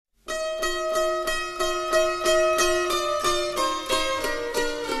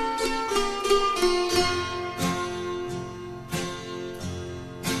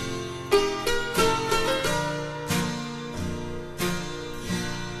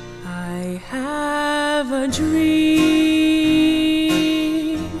have a dream,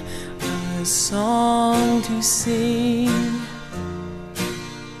 a song to sing,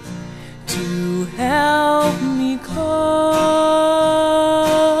 to help me cope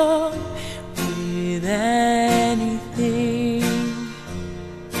with anything.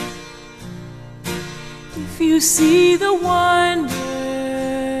 If you see the wonder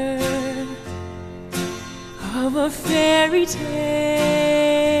of a fairy tale,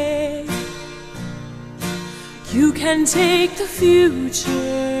 you can take the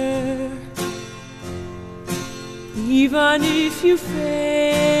future, even if you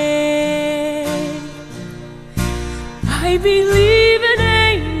fail. I believe in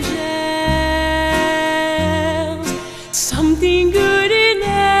angels, something good in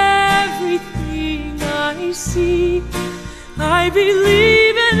everything I see. I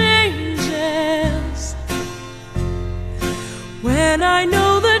believe in angels when I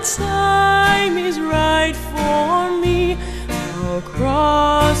know the time is right for me. I'll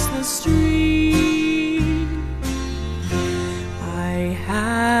cross the street. I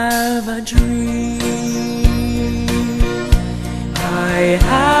have a dream. I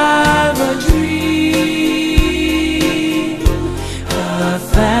have a dream, a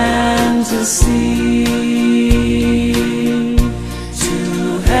fantasy to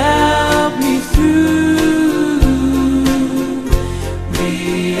help me through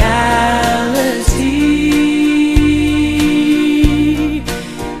reality,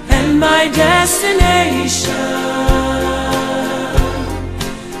 and my destination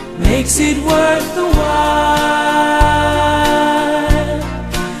makes it worth the while,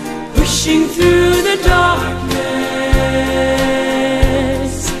 pushing through the darkness,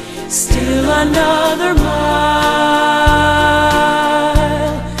 still another mile.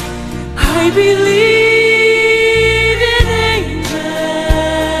 I believe in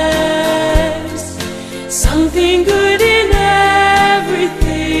angels, something good in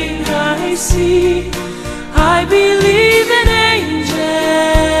everything I see. I believe in angels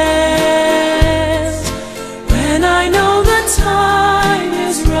when I know the time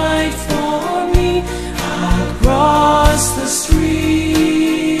is right for me. I'll cross the street.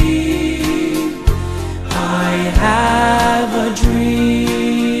 I have a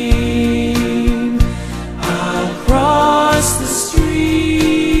dream. I'll cross the street.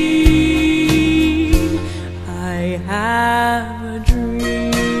 I have a dream.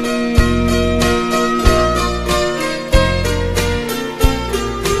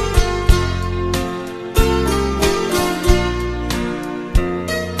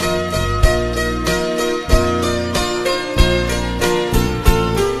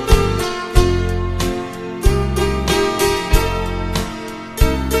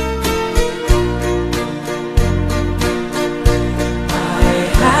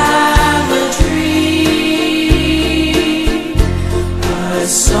 A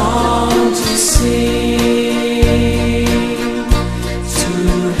song to sing, to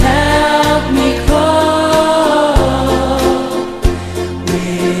help me cope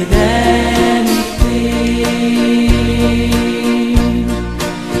with